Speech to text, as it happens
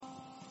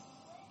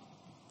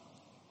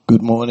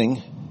Good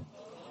morning.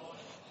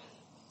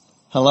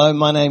 Hello,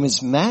 my name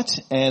is Matt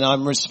and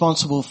I'm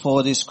responsible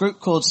for this group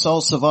called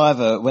Soul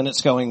Survivor when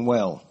it's going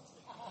well.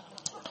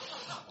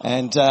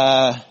 And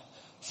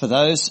for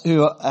those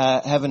who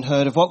haven't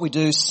heard of what we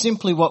do,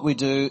 simply what we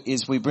do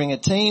is we bring a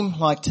team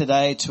like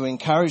today to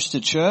encourage the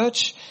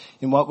church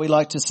in what we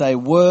like to say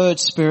word,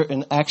 spirit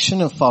and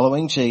action of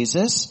following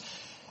Jesus.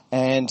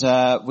 And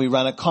we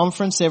run a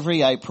conference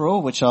every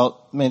April, which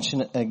I'll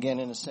mention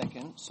again in a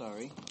second.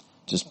 Sorry,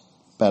 just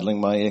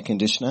battling my air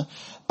conditioner.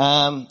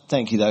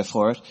 Thank you though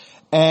for it.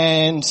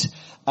 And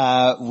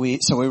we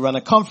run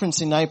a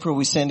conference in April.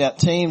 We send out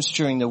teams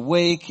during the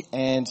week,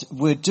 and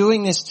we're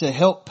doing this to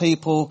help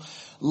people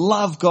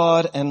love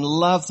God and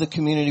love the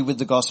community with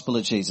the gospel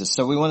of Jesus.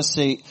 So we want to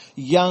see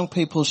young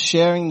people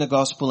sharing the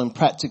gospel in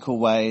practical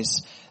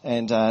ways,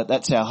 and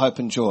that's our hope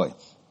and joy.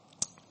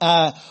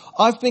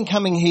 I've been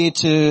coming here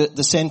to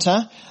the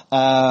centre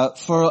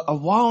for a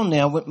while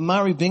now.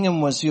 Murray Bingham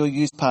was your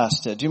youth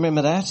pastor. Do you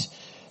remember that?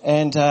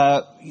 And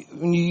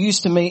you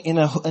used to meet in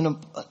a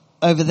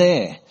over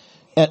there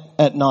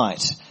at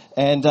night.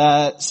 And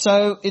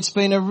so it's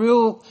been a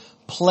real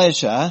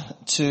pleasure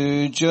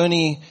to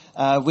journey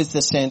with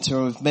the centre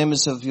and with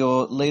members of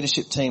your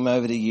leadership team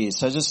over the years.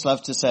 So I just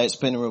love to say it's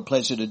been a real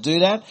pleasure to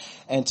do that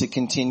and to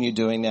continue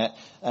doing that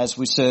as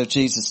we serve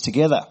Jesus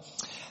together.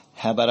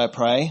 How about I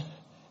pray?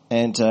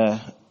 And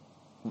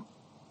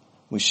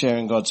we're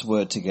sharing God's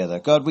word together.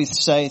 God, we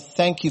say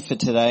thank you for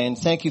today and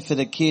thank you for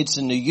the kids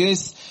and the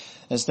youth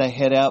as they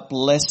head out.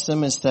 Bless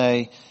them as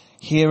they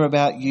hear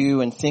about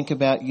you and think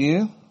about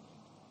you.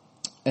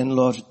 And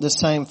Lord, the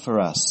same for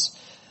us.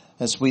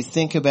 As we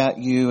think about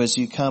you, as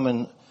you come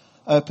and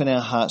open our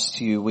hearts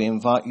to you, we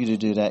invite you to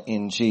do that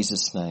in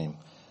Jesus' name.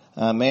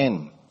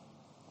 Amen.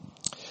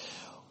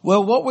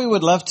 Well, what we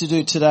would love to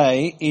do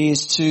today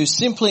is to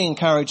simply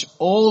encourage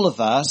all of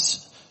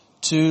us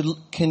to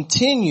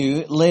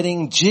continue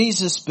letting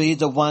Jesus be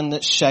the one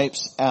that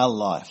shapes our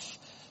life.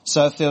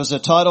 So if there was a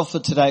title for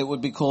today, it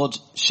would be called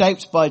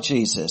Shaped by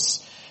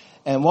Jesus.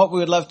 And what we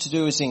would love to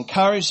do is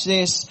encourage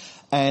this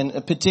and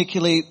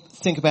particularly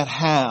think about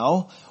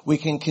how we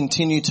can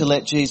continue to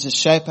let Jesus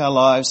shape our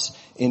lives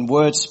in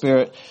word,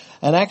 spirit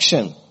and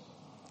action.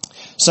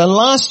 So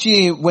last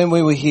year when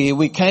we were here,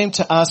 we came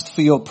to ask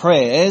for your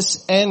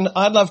prayers, and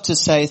I'd love to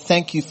say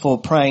thank you for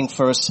praying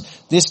for us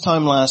this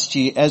time last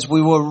year as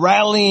we were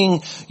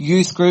rallying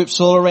youth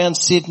groups all around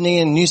Sydney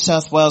and New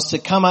South Wales to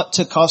come up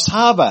to Coffs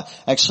Harbour,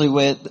 actually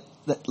where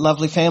the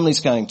lovely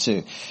family's going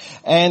to.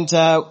 And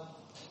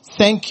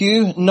thank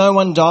you. No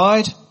one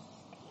died.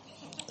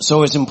 It's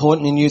always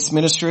important in youth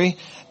ministry.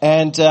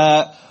 And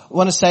I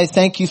want to say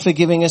thank you for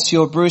giving us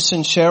your Bruce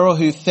and Cheryl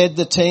who fed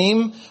the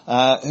team,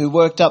 who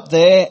worked up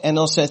there, and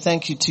also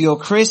thank you to your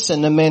Chris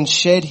and the men's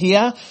shed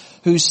here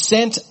who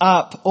sent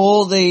up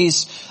all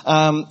these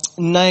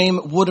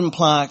name wooden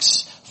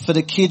plaques for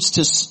the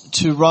kids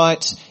to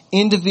write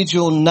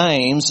individual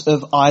names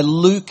of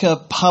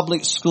Iluka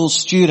public school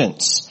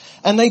students.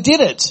 And they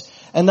did it.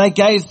 And they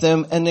gave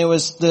them, and there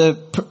was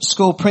the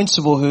school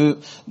principal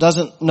who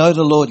doesn't know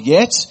the Lord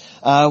yet,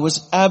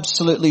 was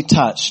absolutely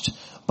touched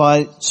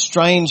by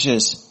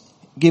strangers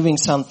giving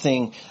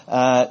something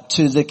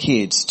to the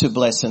kids to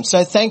bless them.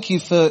 So thank you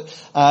for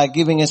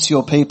giving us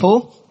your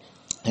people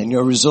and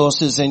your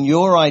resources and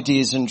your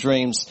ideas and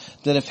dreams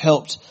that have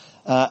helped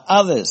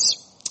others.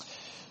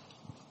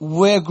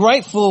 We're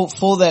grateful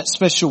for that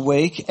special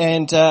week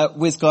and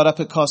with God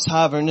up at Coffs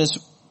Harbour, and as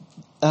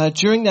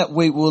during that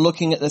week we're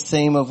looking at the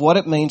theme of what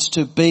it means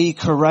to be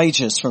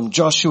courageous from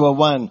Joshua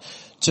 1.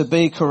 To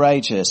be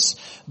courageous.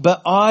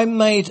 But I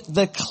made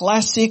the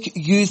classic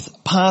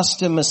youth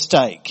pastor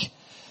mistake.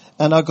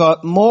 And I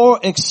got more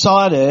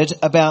excited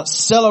about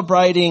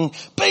celebrating,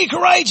 be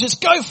courageous,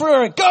 go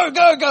for it, go,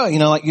 go, go. You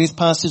know, like youth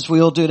pastors, we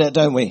all do that,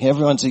 don't we?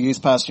 Everyone's a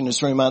youth pastor in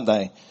this room, aren't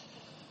they?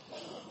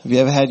 Have you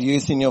ever had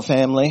youth in your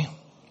family?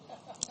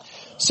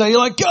 So you're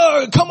like,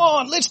 go, come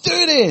on, let's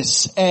do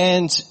this.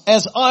 And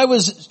as I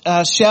was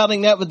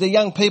shouting that with the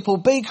young people,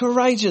 be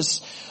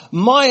courageous,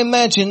 my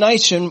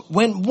imagination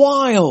went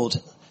wild.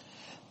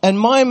 And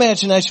my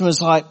imagination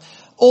was like,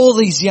 all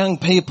these young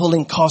people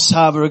in Coffs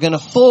Harbour are going to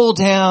fall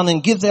down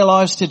and give their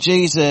lives to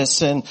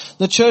Jesus, and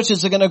the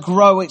churches are going to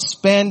grow,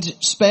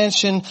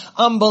 expansion,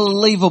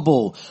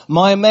 unbelievable.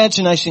 My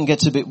imagination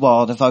gets a bit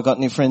wild if I've got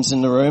any friends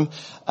in the room.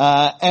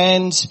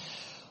 And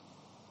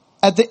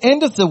at the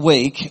end of the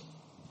week,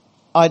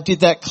 I did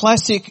that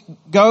classic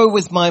go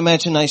with my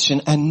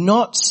imagination and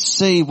not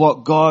see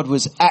what God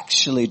was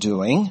actually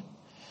doing.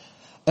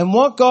 And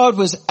what God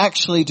was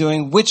actually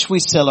doing, which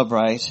we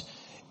celebrate,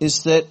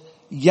 is that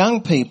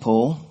young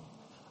people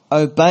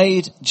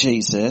obeyed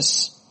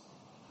Jesus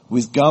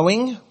with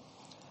going,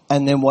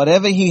 and then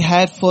whatever he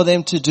had for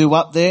them to do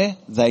up there,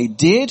 they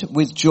did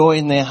with joy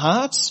in their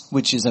hearts,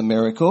 which is a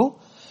miracle,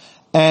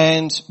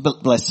 and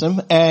bless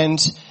them.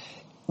 And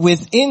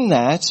within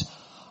that,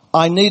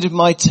 I needed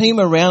my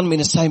team around me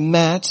to say,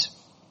 Matt,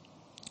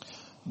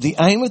 the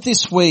aim of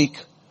this week,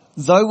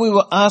 though we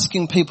were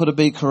asking people to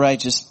be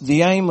courageous,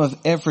 the aim of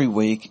every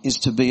week is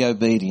to be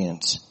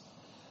obedient.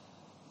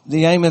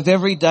 The aim of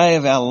every day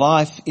of our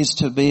life is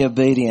to be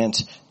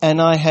obedient.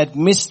 And I had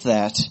missed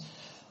that.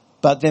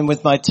 But then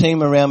with my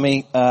team around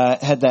me,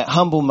 had that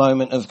humble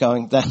moment of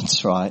going,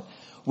 that's right.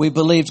 We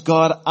believed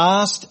God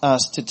asked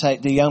us to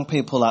take the young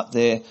people up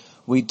there.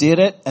 We did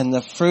it, and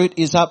the fruit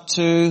is up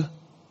to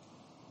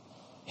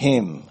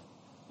Him,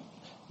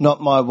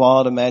 not my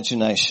wild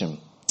imagination.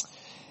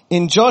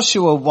 In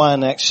Joshua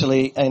 1,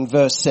 actually, in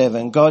verse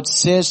 7, God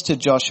says to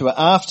Joshua,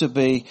 after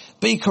be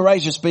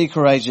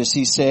courageous,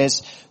 He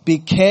says, be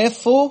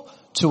careful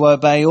to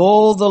obey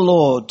all the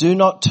law. Do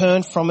not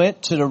turn from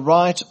it to the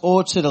right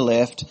or to the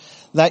left,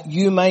 that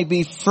you may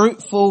be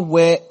fruitful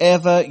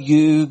wherever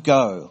you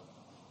go.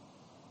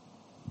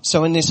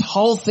 So in this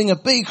whole thing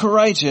of be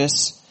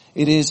courageous,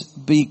 it is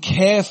be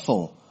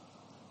careful.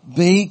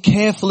 Be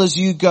careful as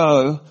you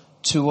go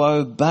to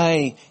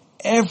obey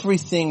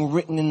everything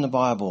written in the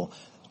Bible,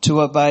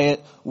 to obey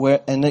it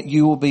and that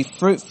you will be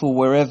fruitful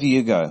wherever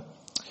you go.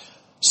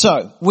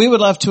 So we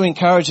would love to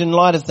encourage, in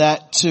light of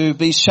that, to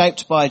be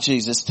shaped by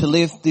Jesus, to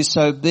live this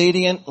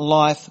obedient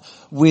life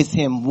with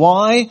Him.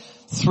 Why?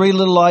 3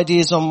 little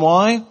ideas on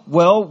why.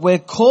 Well, we're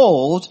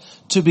called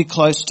to be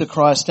close to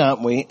Christ,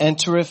 aren't we? And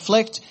to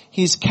reflect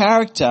His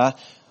character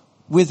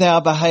with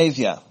our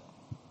behaviour.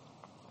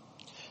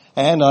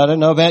 And I don't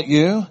know about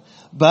you,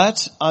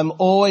 but I'm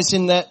always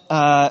in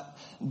that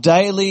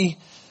daily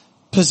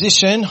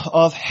position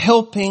of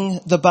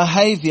helping the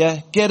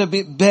behaviour get a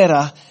bit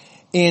better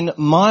in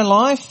my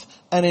life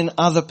and in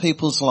other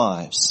people's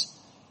lives,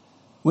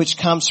 which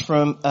comes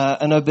from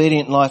an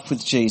obedient life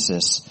with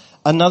Jesus.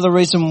 Another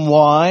reason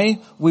why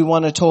we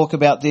want to talk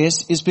about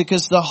this is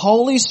because the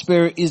Holy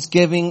Spirit is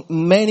giving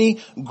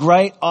many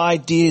great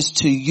ideas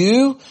to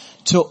you,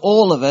 to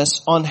all of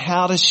us, on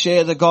how to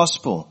share the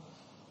gospel.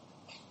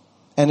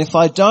 And if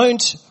I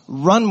don't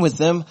run with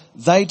them,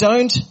 they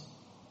don't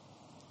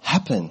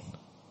happen.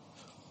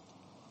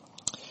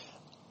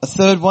 A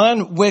third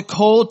one, we're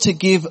called to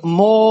give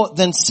more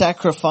than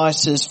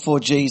sacrifices for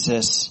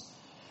Jesus.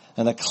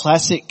 And a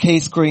classic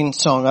Keith Green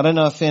song. I don't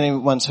know if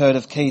anyone's heard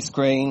of Keith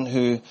Green,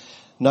 who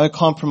No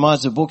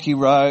Compromise, a book he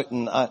wrote,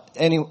 and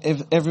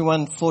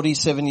everyone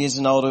 47 years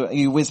and older, are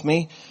you with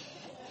me?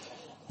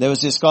 There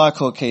was this guy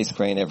called Keith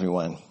Green,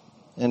 everyone.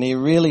 And he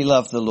really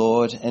loved the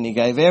Lord, and he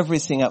gave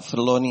everything up for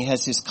the Lord. And he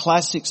has this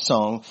classic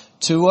song,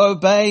 to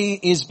obey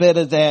is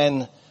better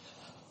than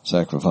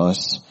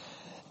sacrifice.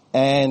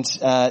 And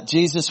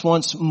Jesus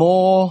wants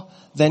more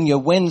than your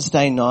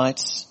Wednesday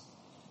nights.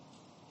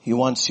 He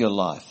wants your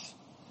life.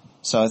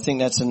 So I think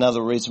that's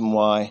another reason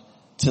why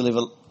to live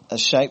a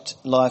shaped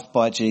life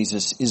by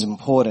Jesus is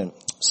important.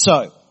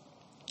 So,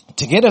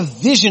 to get a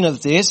vision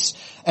of this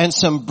and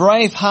some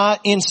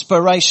Braveheart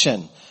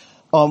inspiration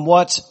on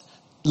what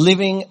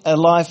living a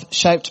life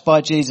shaped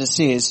by Jesus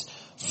is,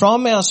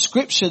 from our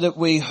scripture that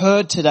we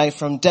heard today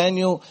from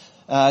Daniel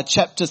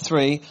chapter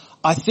 3,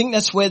 I think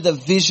that's where the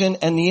vision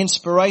and the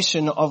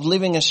inspiration of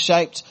living a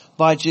shaped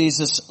by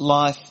Jesus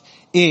life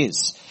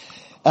is.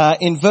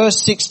 In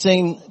verse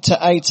 16 to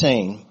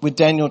 18 with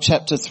Daniel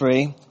chapter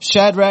 3,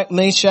 Shadrach,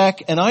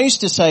 Meshach, and I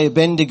used to say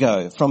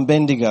Abednego from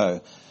Bendigo.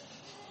 It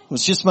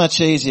was just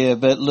much easier,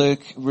 but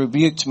Luke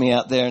rebuked me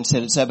out there and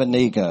said it's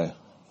Abednego.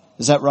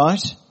 Is that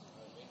right?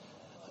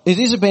 It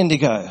is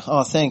Abednego.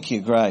 Oh, thank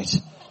you. Great.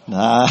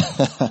 Nah.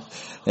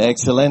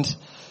 Excellent.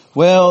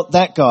 Well,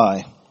 that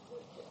guy.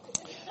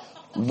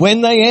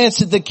 When they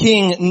answered the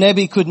king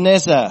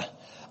Nebuchadnezzar,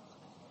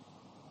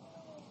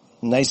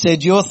 and they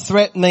said, your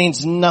threat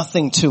means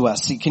nothing to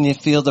us. Can you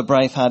feel the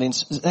Braveheart?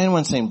 Has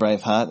anyone seen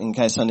Braveheart, in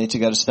case I need to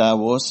go to Star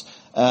Wars?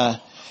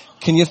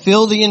 Can you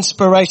feel the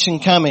inspiration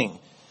coming?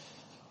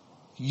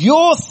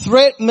 Your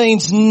threat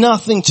means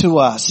nothing to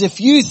us. If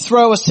you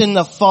throw us in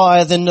the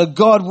fire, then the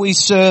God we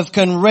serve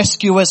can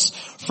rescue us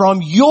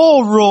from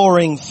your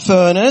roaring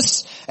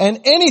furnace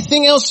and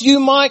anything else you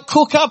might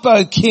cook up,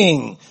 O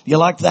king. You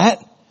like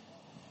that?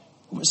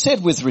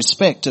 Said with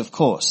respect, of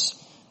course.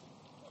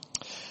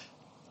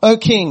 O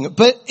king,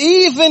 but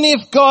even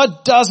if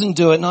God doesn't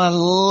do it, and I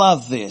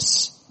love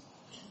this,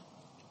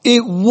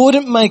 it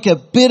wouldn't make a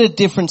bit of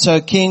difference, O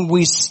king.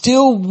 We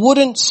still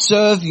wouldn't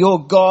serve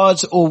your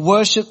gods or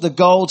worship the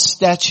gold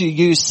statue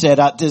you set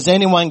up. Does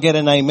anyone get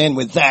an amen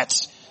with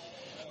that?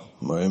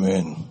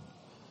 Amen.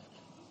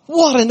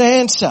 What an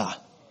answer.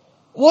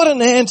 What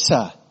an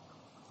answer.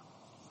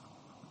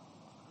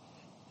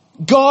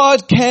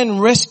 God can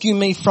rescue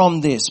me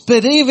from this,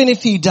 but even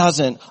if he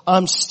doesn't,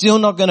 I'm still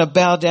not going to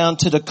bow down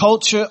to the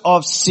culture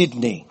of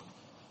Sydney.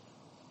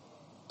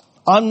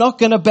 I'm not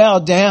going to bow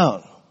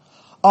down.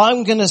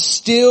 I'm going to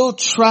still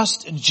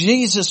trust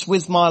Jesus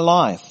with my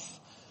life.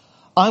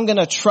 I'm going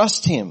to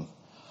trust him.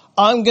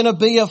 I'm going to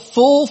be a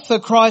fool for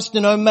Christ,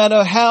 no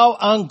matter how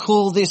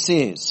uncool this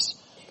is.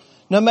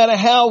 No matter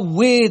how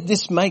weird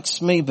this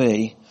makes me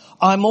be,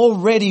 I'm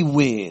already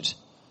weird.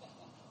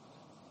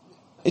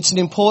 It's an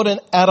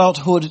important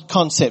adulthood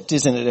concept,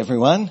 isn't it,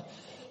 everyone?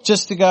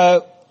 Just to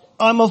go,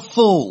 I'm a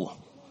fool.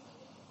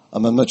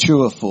 I'm a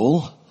mature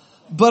fool,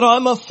 but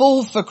I'm a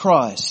fool for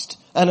Christ.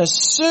 And as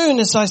soon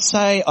as I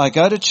say I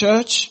go to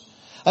church,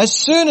 As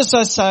soon as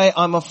I say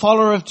I'm a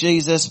follower of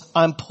Jesus,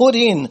 I'm put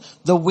in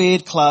the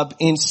weird club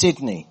in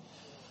Sydney.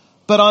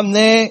 But I'm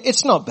there.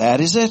 It's not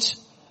bad, is it?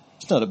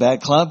 It's not a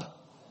bad club.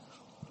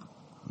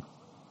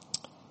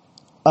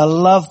 I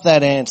love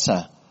that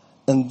answer.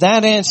 And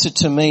that answer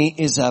to me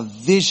is a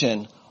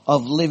vision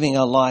of living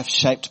a life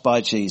shaped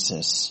by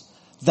Jesus.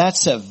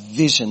 That's a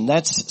vision.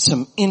 That's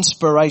some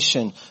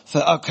inspiration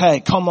for,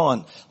 okay, come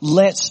on,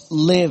 let's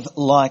live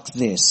like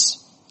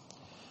this.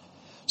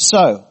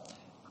 So,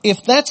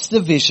 if that's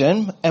the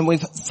vision, and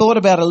we've thought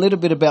about a little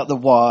bit about the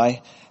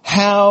why,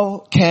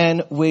 how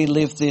can we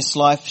live this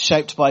life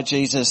shaped by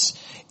Jesus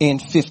in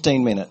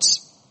 15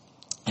 minutes?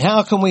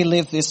 How can we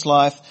live this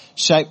life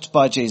shaped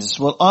by Jesus?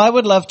 Well, I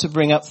would love to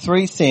bring up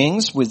 3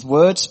 things with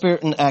word,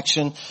 spirit and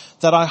action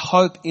that I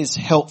hope is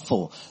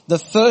helpful. The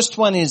first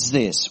one is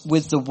this,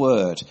 with the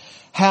word.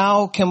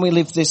 How can we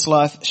live this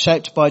life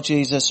shaped by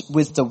Jesus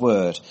with the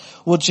word?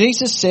 Well,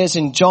 Jesus says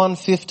in John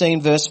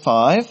 15 verse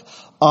 5,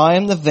 I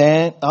am the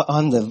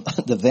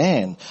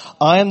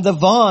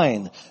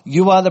vine,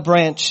 you are the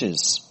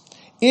branches.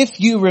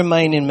 If you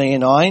remain in me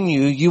and I in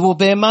you, you will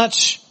bear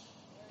much.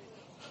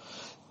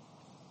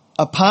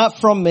 Apart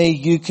from me,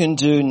 you can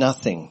do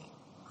nothing.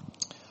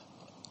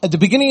 At the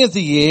beginning of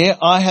the year,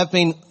 I have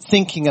been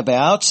thinking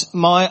about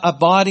my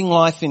abiding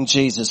life in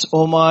Jesus,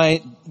 or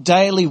my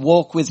daily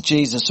walk with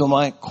Jesus, or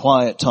my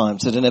quiet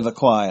times that are never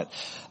quiet.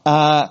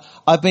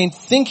 I've been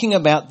thinking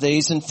about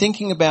these and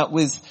thinking about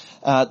with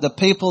the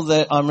people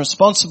that I'm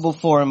responsible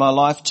for in my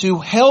life to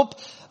help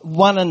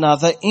one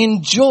another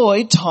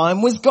enjoy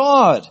time with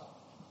God.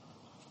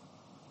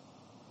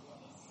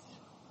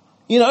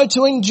 You know,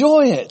 to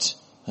enjoy it.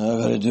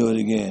 I've got to do it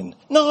again.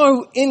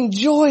 No,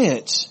 enjoy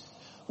it.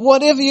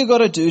 Whatever you got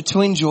to do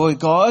to enjoy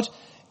God,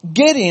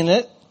 get in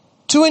it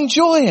to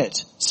enjoy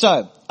it.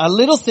 So, a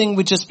little thing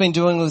we've just been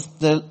doing with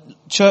the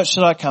church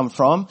that I come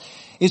from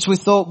is we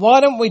thought, why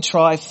don't we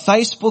try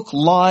Facebook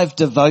Live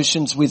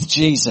devotions with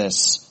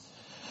Jesus?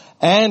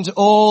 And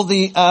all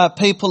the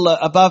people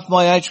above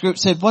my age group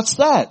said, what's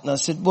that? And I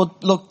said, well,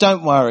 look,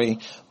 don't worry.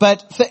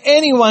 But for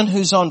anyone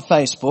who's on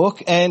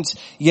Facebook, and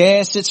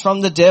yes, it's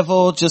from the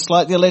devil, just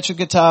like the electric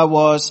guitar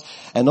was,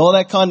 and all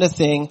that kind of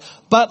thing.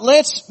 But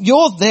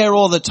you're there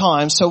all the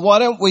time, so why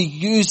don't we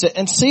use it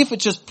and see if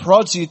it just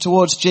prods you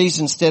towards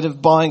Jesus instead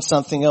of buying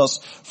something else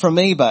from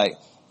eBay.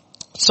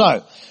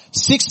 So,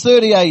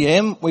 6:30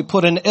 a.m. we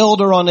put an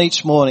elder on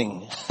each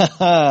morning.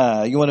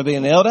 You want to be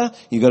an elder?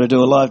 You got to do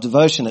a live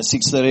devotion at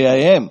 6:30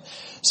 a.m.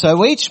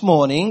 So each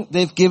morning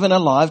they've given a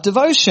live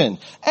devotion,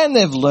 and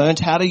they've learned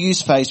how to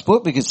use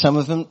Facebook, because some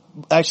of them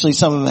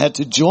had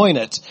to join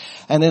it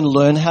and then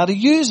learn how to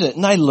use it.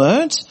 And they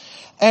learned,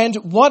 and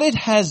what it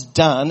has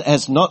done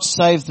has not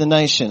saved the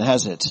nation,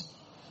 has it?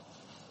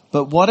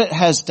 But what it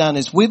has done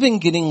is we've been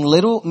getting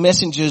little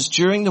messages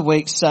during the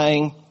week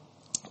saying,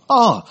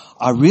 oh,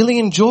 I really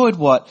enjoyed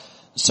what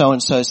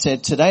so-and-so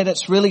said today.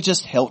 That's really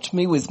just helped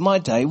me with my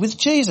day with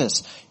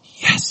Jesus.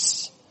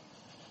 Yes.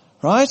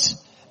 Right?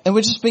 And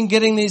we've just been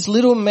getting these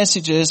little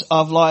messages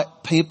of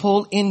like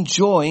people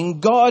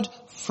enjoying God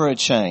for a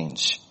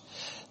change.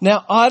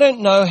 Now, I don't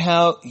know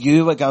how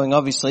you are going,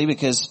 obviously,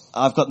 because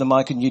I've got the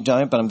mic and you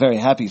don't, but I'm very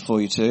happy for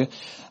you to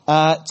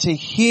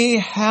hear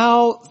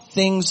how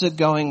things are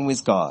going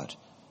with God.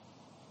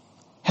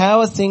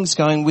 How are things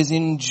going with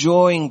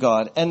enjoying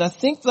God? And I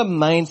think the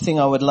main thing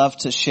I would love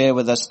to share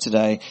with us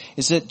today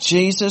is that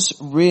Jesus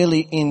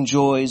really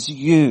enjoys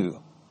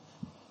you.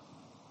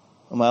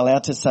 Am I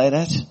allowed to say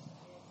that?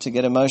 To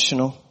get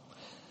emotional?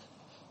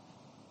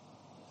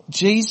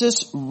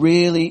 Jesus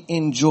really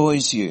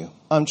enjoys you.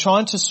 I'm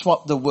trying to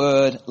swap the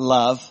word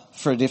love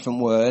for a different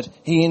word.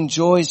 He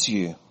enjoys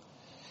you.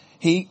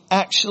 He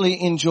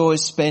actually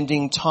enjoys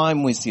spending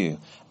time with you.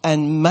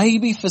 And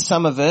maybe for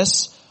some of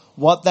us,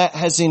 what that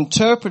has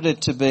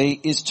interpreted to be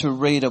is to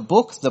read a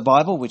book, the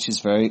Bible, which is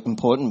very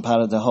important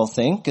part of the whole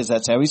thing, because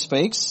that's how he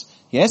speaks.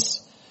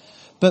 Yes?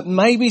 But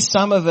maybe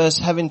some of us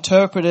have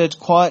interpreted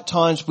quiet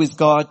times with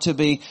God to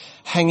be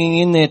hanging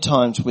in there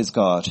times with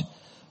God.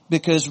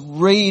 Because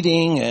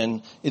reading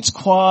and it's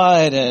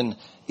quiet and,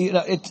 you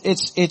know,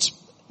 it's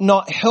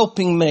not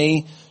helping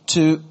me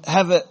to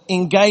have an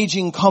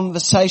engaging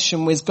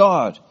conversation with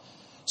God.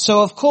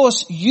 So of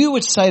course you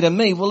would say to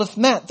me, well, if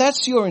Matt,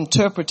 that's your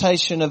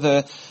interpretation of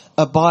a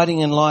abiding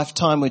in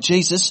lifetime with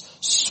Jesus,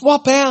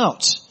 swap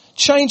out,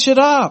 change it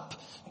up,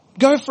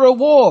 go for a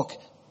walk,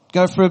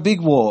 go for a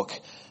big walk,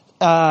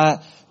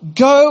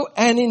 go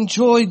and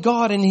enjoy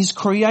God and his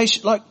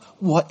creation. Like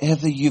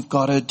whatever you've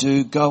got to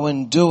do, go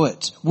and do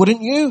it.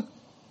 Wouldn't you?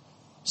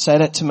 Say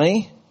that to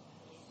me?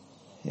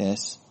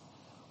 Yes.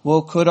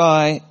 Well, could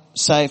I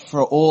say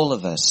for all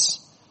of us,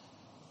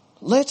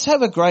 let's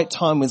have a great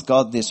time with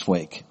God this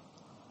week.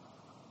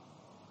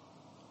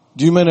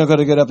 Do you mean I've got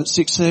to get up at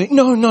 6:30?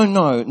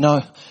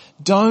 No.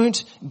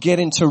 Don't get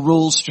into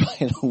rules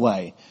straight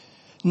away.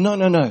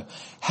 No.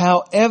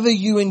 However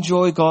you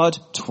enjoy God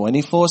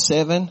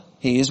 24/7,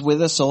 he is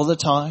with us all the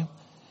time.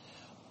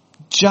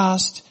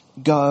 Just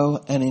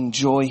go and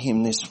enjoy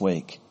him this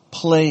week.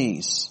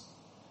 Please.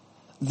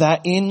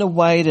 that in the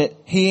way that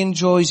he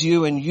enjoys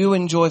you and you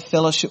enjoy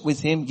fellowship with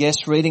him,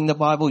 yes, reading the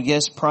Bible,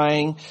 yes,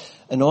 praying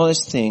and all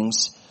those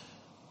things,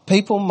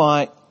 people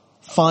might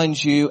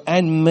find you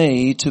and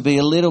me to be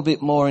a little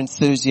bit more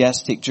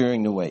enthusiastic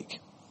during the week.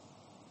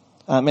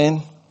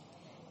 Amen.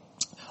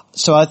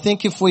 So I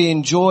think if we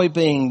enjoy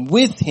being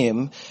with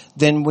him,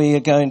 then we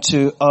are going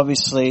to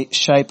obviously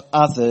shape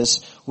others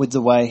with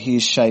the way he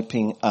is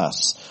shaping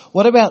us.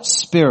 What about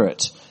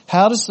Spirit?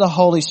 How does the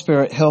Holy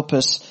Spirit help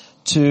us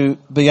to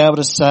be able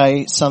to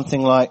say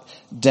something like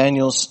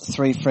Daniel's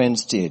 3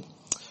 friends did?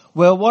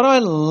 Well, one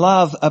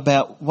of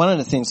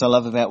the things I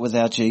love about with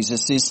our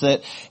Jesus is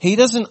that he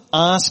doesn't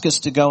ask us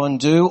to go and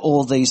do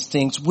all these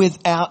things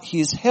without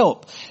his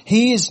help.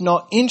 He is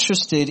not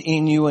interested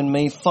in you and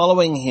me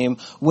following him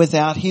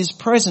without his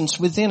presence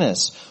within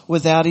us,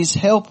 without his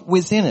help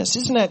within us.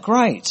 Isn't that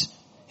great?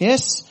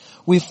 Yes?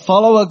 We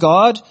follow a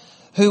God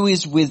who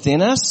is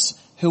within us,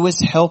 who is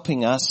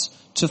helping us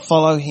to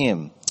follow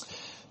him.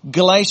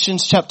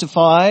 Galatians chapter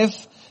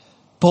 5,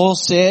 Paul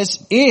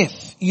says,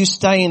 if you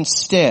stay in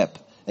step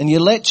and you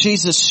let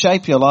Jesus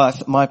shape your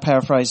life, my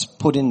paraphrase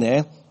put in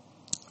there,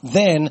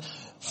 then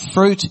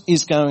fruit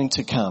is going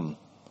to come.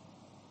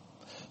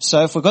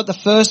 So if we've got the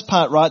first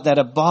part right, that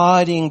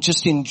abiding,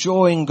 just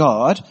enjoying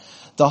God,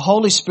 the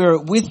Holy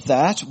Spirit with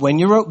that, when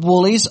you're at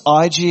Woolies,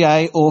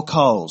 IGA or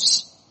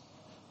Coles.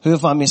 Who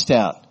have I missed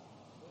out?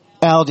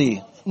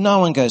 Aldi. No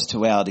one goes to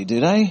Aldi, do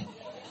they?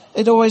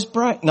 It always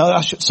breaks.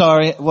 No,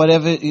 sorry,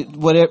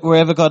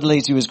 wherever God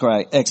leads you is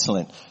great.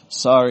 Excellent.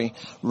 Sorry.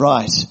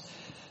 Right.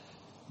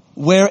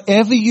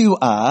 Wherever you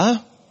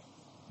are,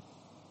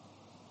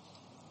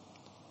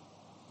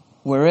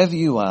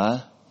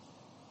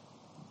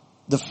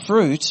 the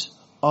fruit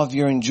of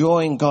your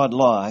enjoying God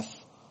life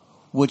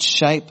would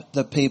shape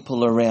the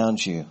people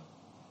around you.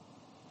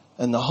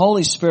 And the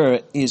Holy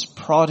Spirit is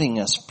prodding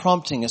us,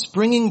 prompting us,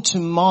 bringing to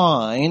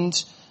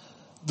mind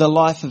the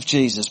life of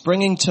Jesus,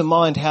 bringing to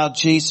mind how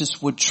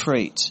Jesus would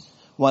treat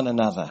one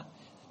another.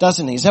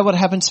 Doesn't he? Is that what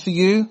happens for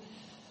you?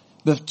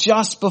 But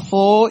just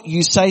before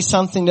you say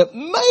something that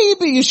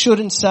maybe you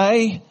shouldn't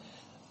say,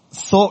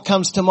 thought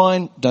comes to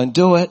mind, don't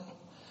do it.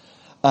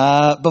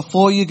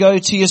 Before you go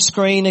to your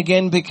screen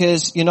again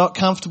because you're not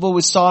comfortable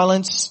with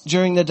silence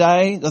during the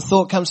day, the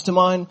thought comes to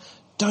mind,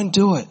 don't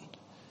do it.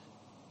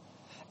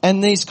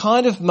 And these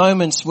kind of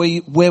moments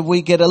where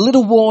we get a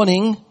little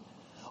warning,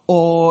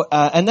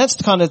 and that's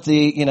kind of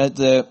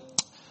the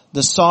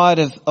side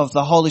of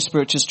the Holy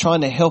Spirit just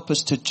trying to help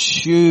us to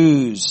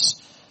choose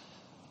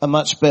a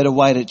much better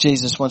way that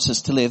Jesus wants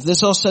us to live.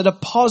 There's also the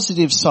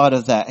positive side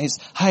of that. Is,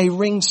 hey,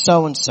 ring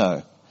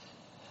so-and-so.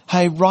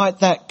 Hey, write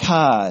that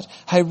card.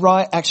 Hey,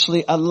 write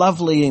actually a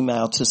lovely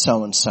email to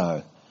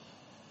so-and-so.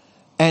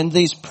 And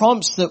these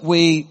prompts that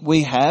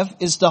we have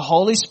is the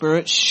Holy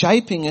Spirit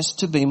shaping us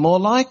to be more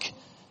like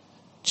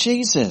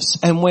Jesus.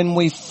 And when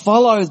we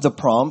follow the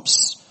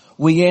prompts,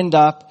 we end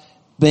up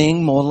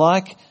being more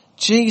like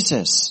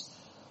Jesus.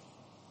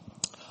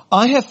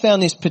 I have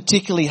found this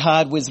particularly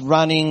hard with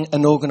running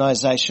an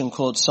organisation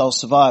called Soul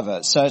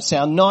Survivor. So it's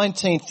our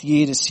 19th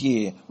year this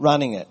year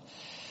running it.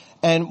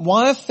 And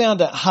why I've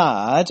found it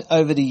hard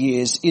over the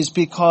years is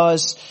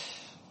because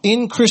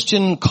in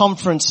Christian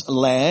conference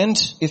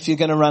land, if you're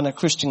going to run a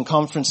Christian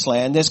conference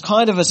land, there's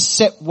kind of a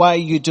set way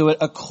you do it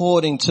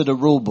according to the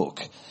rule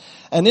book.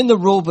 And in the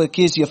rule book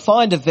is you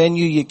find a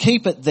venue, you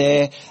keep it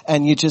there,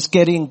 and you just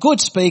get in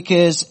good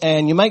speakers,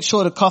 and you make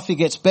sure the coffee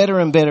gets better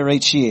and better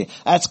each year.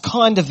 That's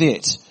kind of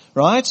it,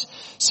 right?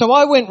 So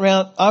I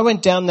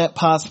went down that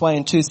pathway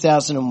in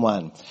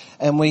 2001,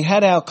 and we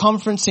had our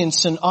conference in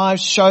St.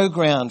 Ives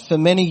Showground for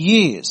many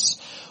years.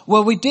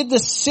 Well, we did the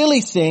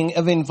silly thing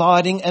of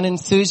inviting an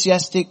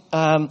enthusiastic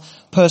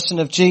person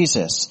of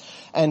Jesus,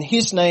 and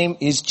his name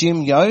is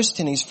Jim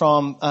Yost, and he's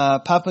from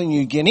Papua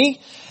New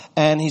Guinea.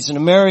 And he's an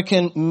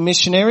American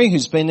missionary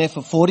who's been there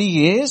for 40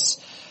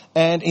 years.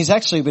 And he's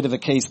actually a bit of a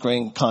Keith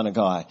Green kind of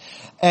guy.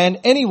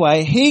 And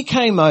anyway, he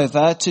came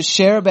over to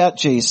share about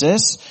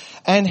Jesus.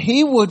 And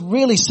he would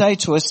really say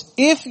to us,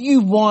 if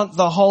you want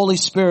the Holy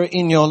Spirit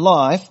in your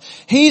life,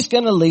 he's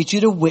going to lead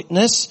you to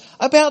witness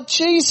about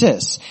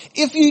Jesus.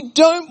 If you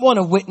don't want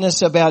to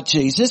witness about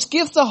Jesus,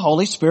 give the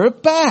Holy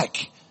Spirit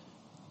back.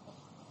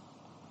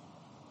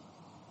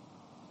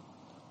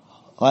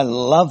 I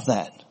love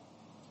that.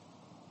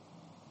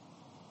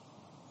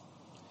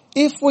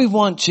 If we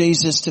want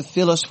Jesus to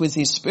fill us with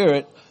his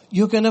Spirit,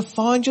 you're going to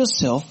find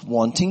yourself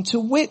wanting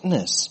to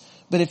witness.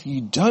 But if you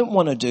don't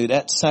want to do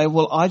that, say,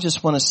 well, I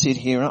just want to sit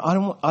here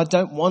and I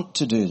don't want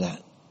to do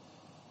that.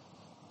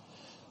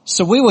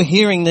 So we were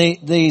hearing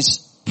these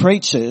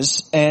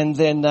preachers, and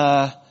then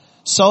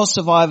Soul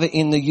Survivor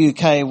in the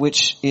UK,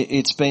 which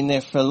it's been there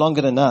for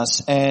longer than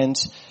us, and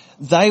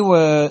they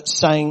were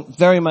saying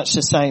very much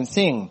the same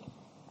thing.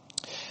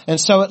 And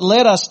so it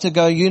led us to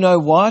go, you know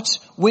what?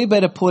 We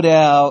better put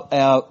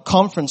our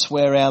conference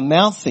where our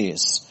mouth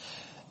is.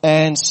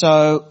 And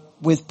so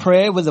with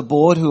prayer with the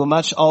board, who are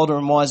much older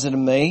and wiser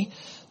than me,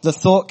 the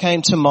thought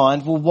came to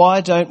mind, well,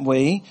 why don't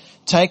we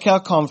take our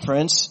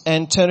conference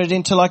and turn it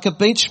into like a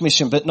beach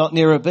mission, but not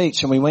near a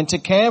beach? And we went to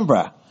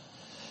Canberra.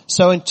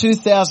 So in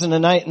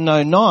 2008 and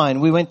 2009,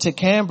 we went to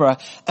Canberra,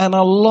 and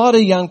a lot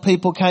of young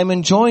people came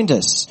and joined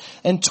us.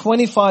 And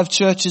 25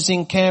 churches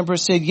in Canberra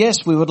said,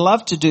 yes, we would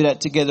love to do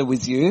that together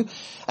with you.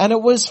 And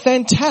it was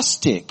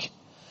fantastic.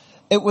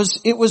 It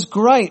was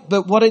great,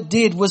 but what it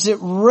did was it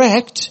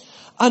wrecked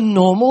a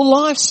normal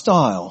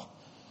lifestyle.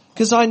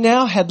 Because I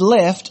now had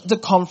left the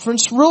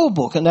conference rule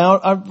book. And now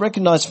I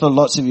recognize for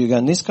lots of you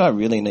going, this guy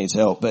really needs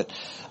help. But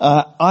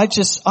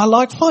I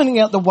like finding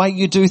out the way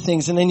you do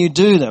things and then you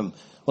do them.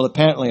 Well,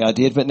 apparently I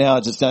did, but now I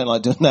just don't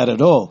like doing that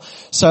at all.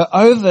 So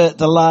over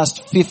the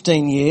last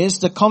 15 years,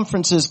 the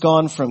conference has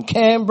gone from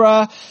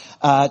Canberra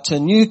to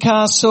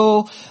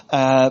Newcastle,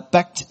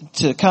 back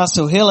to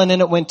Castle Hill, and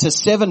then it went to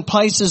 7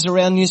 places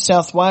around New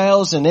South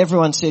Wales, and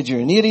everyone said, you're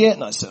an idiot.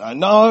 And I said, I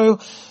know.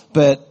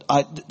 But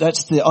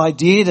that's the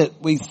idea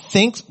that we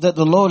think that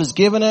the Lord has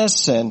given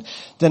us, and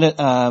then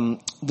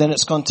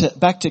it's gone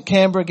back to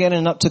Canberra again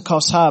and up to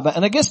Coffs Harbour.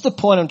 And I guess the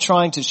point I'm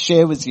trying to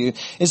share with you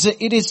is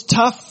that it is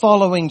tough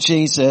following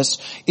Jesus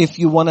if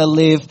you want to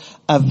live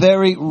a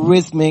very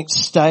rhythmic,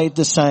 stayed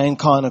the same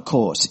kind of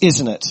course,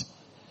 isn't it?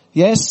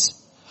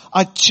 Yes?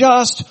 I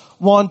just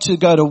want to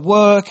go to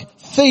work,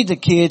 feed the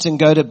kids, and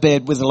go to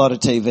bed with a lot of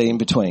TV in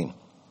between.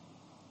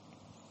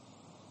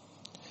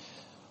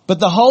 But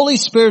the Holy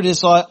Spirit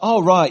is like,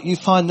 oh right, you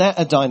find that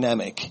a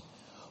dynamic.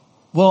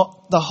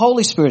 Well, the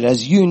Holy Spirit,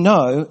 as you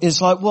know, is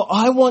like, well,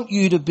 I want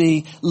you to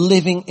be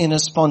living in a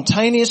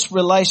spontaneous,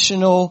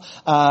 relational,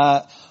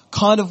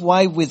 kind of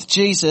way with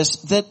Jesus,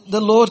 that the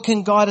Lord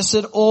can guide us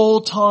at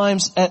all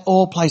times, at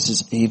all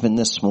places, even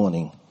this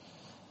morning.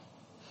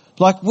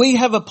 Like we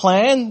have a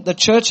plan, the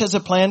church has a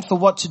plan for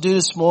what to do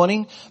this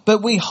morning,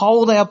 but we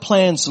hold our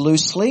plans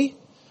loosely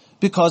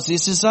because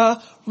this is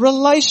a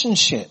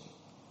relationship.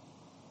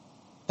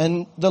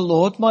 And the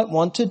Lord might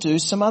want to do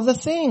some other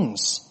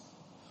things,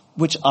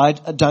 which I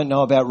don't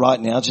know about right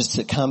now, just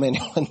to calm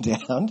anyone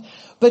down.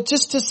 But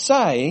just to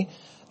say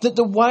that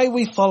the way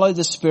we follow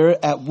the Spirit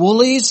at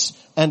Woolies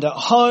and at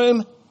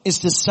home is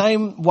the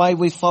same way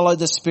we follow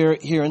the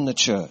Spirit here in the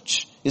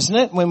church, isn't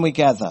it? When we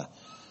gather.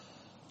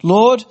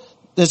 Lord,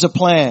 there's a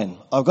plan.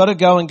 I've got to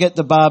go and get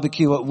the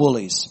barbecue at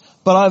Woolies.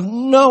 But I have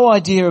no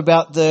idea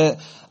about the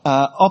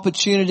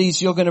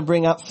opportunities you're going to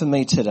bring up for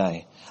me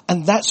today.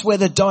 And that's where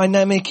the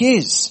dynamic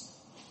is.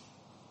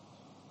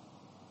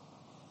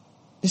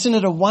 Isn't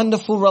it a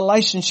wonderful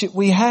relationship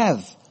we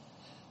have?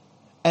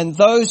 And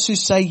those who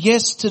say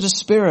yes to the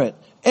Spirit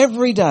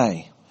every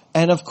day,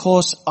 and of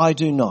course I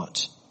do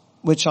not,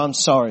 which I'm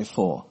sorry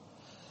for.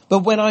 But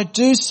when I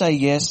do say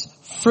yes,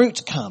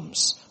 fruit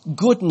comes,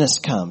 goodness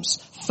comes,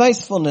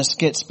 faithfulness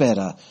gets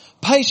better,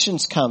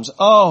 patience comes.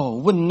 Oh,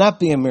 wouldn't that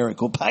be a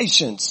miracle?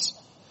 Patience.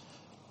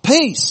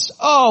 Peace.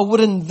 Oh,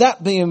 wouldn't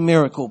that be a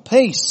miracle?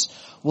 Peace.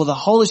 Well, the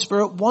Holy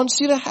Spirit wants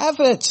you to have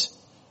it.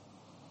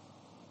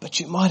 But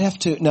you might have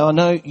to, now I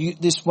know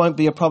this won't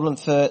be a problem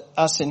for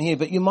us in here,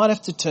 but you might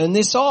have to turn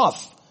this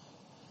off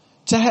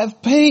to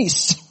have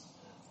peace.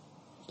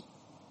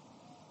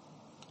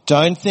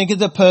 Don't think of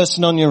the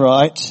person on your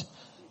right,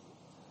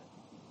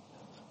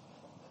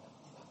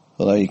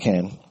 although you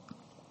can.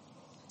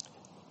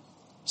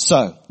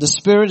 So, the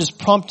Spirit is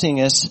prompting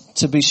us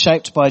to be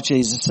shaped by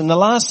Jesus. And the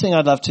last thing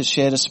I'd love to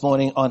share this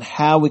morning on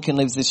how we can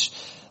live this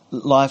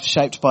life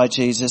shaped by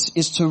Jesus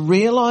is to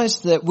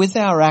realize that with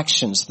our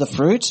actions, the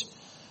fruit,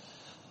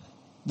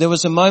 there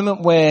was a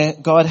moment where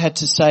God had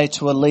to say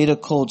to a leader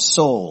called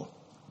Saul,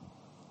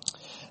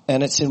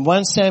 and it's in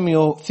 1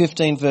 Samuel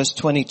 15 verse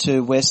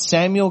 22, where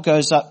Samuel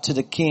goes up to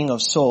the king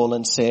of Saul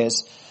and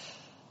says,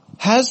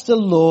 has the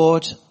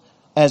Lord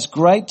as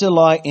great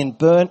delight in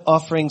burnt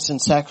offerings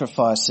and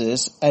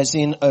sacrifices as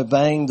in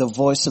obeying the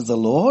voice of the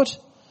Lord?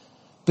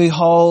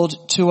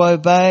 Behold, to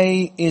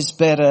obey is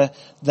better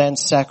than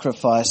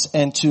sacrifice,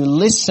 and to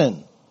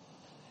listen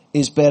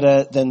is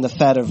better than the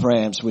fat of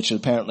rams, which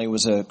apparently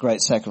was a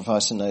great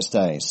sacrifice in those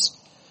days.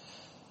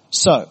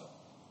 So,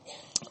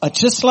 I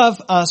just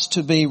love us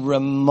to be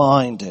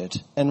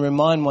reminded and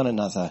remind one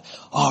another,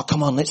 oh,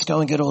 come on, let's go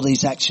and get all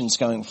these actions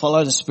going.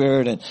 Follow the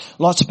Spirit, and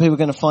lots of people are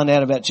going to find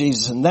out about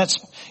Jesus. And that's,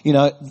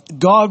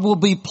 God will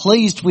be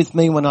pleased with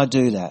me when I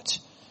do that.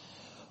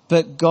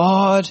 But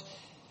God,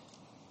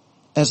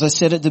 as I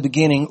said at the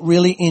beginning,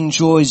 really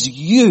enjoys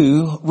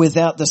you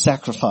without the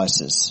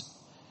sacrifices.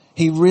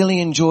 He really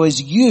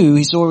enjoys you.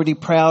 He's already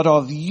proud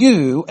of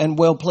you and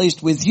well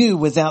pleased with you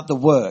without the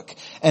work.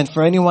 And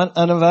for one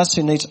of us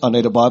who I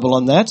need a Bible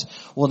on that,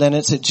 well then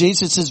it's at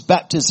Jesus'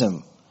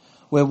 baptism,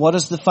 where what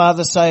does the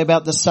Father say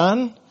about the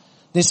Son?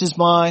 This is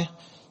my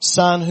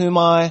Son whom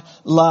I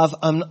love.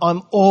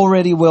 I'm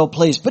already well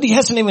pleased. But he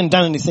hasn't even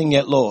done anything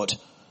yet, Lord.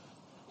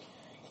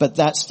 But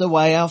that's the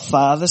way our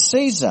Father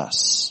sees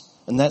us.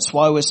 And that's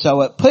why we're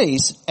so at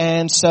peace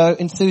and so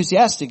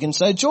enthusiastic and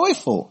so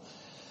joyful.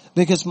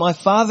 Because my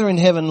Father in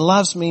heaven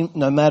loves me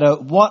no matter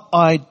what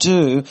I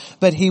do,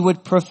 but he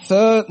would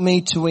prefer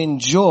me to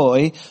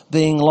enjoy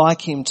being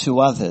like him to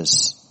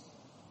others.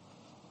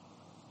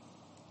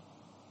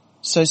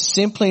 So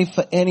simply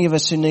for any of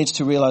us who needs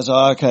to realize,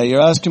 oh, okay,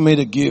 you're asking me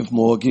to give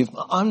more,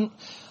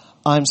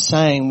 I'm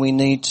saying we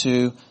need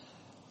to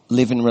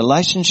live in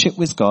relationship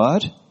with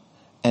God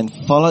and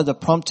follow the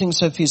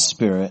promptings of His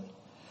Spirit,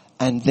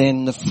 and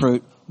then the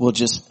fruit will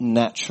just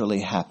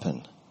naturally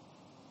happen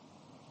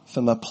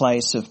from a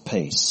place of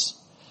peace.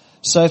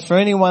 So for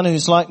anyone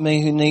who's like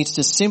me who needs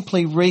to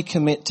simply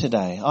recommit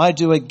today, I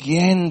do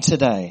again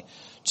today,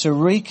 to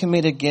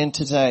recommit again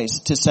today,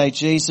 to say,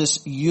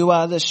 Jesus, you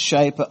are the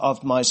shaper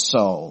of my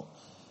soul,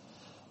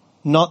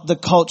 not the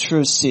culture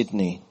of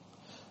Sydney.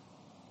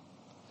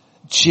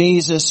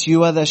 Jesus,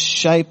 you are the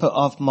shaper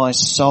of my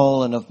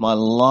soul and of my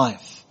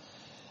life.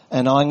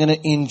 And I'm going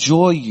to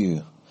enjoy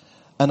you.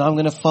 And I'm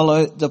going to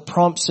follow the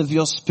prompts of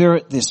your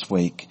Spirit this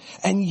week.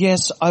 And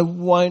yes, I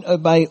won't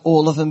obey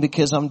all of them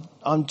because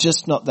I'm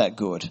just not that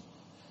good.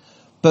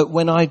 But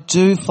when I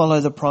do follow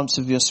the prompts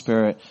of your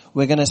Spirit,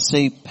 we're going to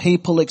see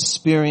people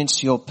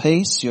experience your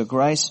peace, your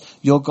grace,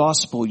 your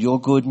gospel, your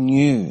good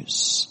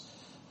news.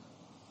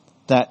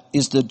 That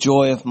is the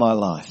joy of my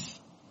life.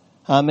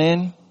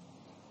 Amen.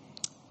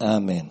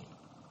 Amen.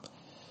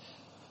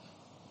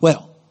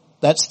 Well,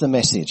 that's the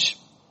message.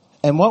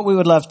 And what we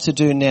would love to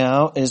do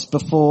now is,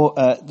 before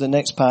the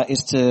next part,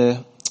 is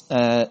to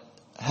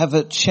have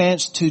a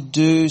chance to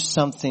do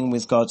something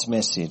with God's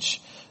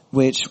message,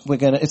 which we're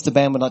going to, if the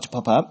band would like to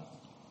pop up.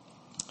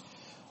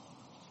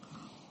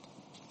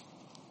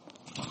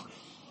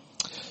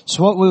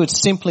 So what we would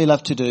simply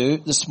love to do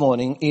this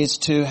morning is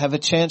to have a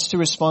chance to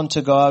respond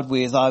to God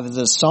with either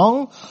the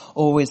song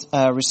or with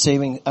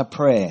receiving a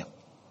prayer.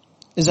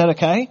 Is that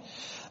okay?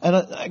 And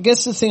I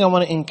guess the thing I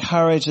want to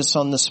encourage us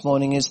on this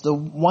morning is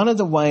one of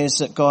the ways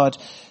that God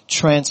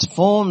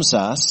transforms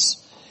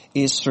us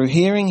is through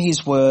hearing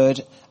His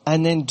word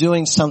and then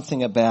doing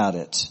something about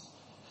it.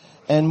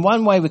 And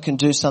one way we can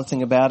do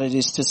something about it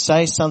is to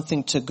say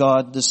something to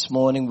God this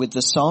morning with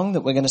the song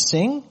that we're going to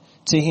sing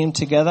to Him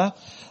together.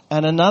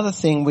 And another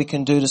thing we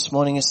can do this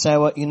morning is say,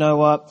 well, you know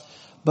what?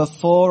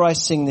 Before I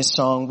sing this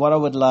song, what I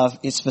would love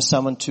is for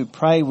someone to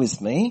pray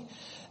with me,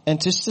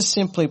 and just to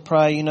simply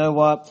pray, you know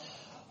what?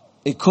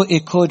 It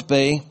could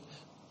be,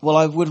 well,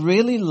 I would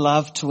really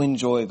love to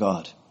enjoy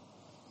God.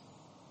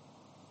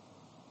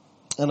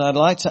 And I'd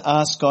like to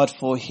ask God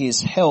for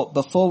His help.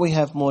 Before we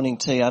have morning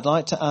tea, I'd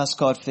like to ask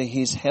God for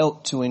His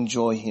help to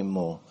enjoy Him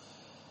more.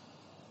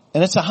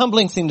 And it's a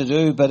humbling thing to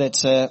do,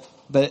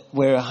 but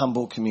we're a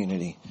humble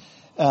community.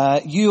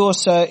 You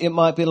also, it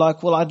might be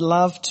like, well, I'd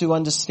love to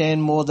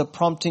understand more the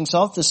promptings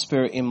of the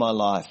Spirit in my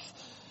life.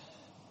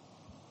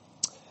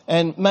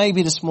 And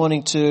maybe this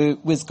morning too,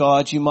 with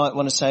God, you might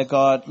want to say,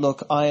 God,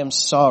 look, I am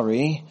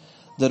sorry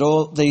that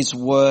all these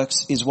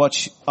works is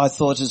what I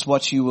thought is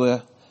what you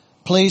were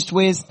pleased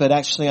with, but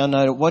actually I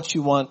know that what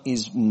you want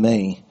is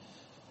me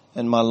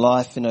and my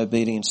life in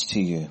obedience to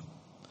you.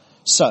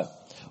 So,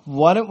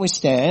 why don't we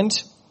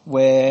stand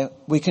where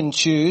we can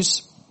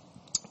choose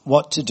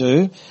what to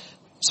do.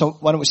 So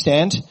why don't we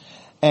stand?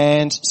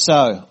 And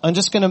so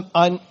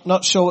I'm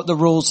not sure what the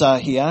rules are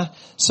here.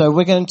 So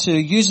we're going to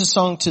use a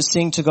song to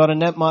sing to God,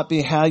 and that might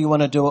be how you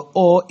want to do it.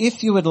 Or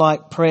if you would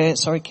like prayer,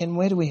 sorry, Ken,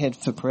 where do we head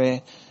for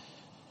prayer?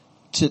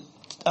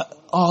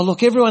 Oh,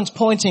 look, everyone's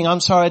pointing.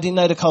 I'm sorry, I didn't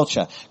know the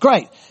culture.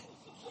 Great.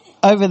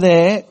 Over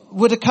there,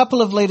 would a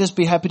couple of leaders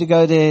be happy to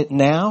go there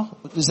now?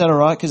 Is that all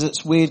right? Because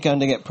it's weird going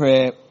to get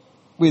prayer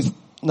with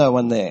no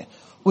one there.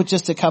 Would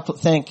just a couple,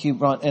 thank you,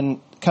 Brian,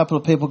 and a couple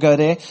of people go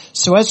there.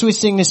 So as we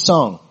sing this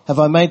song, have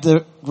I made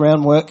the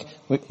groundwork?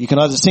 You can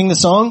either sing the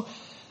song,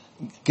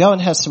 go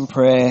and have some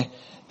prayer,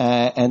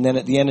 and then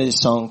at the end of this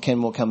song,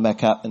 Ken will come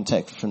back up and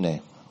take it from there.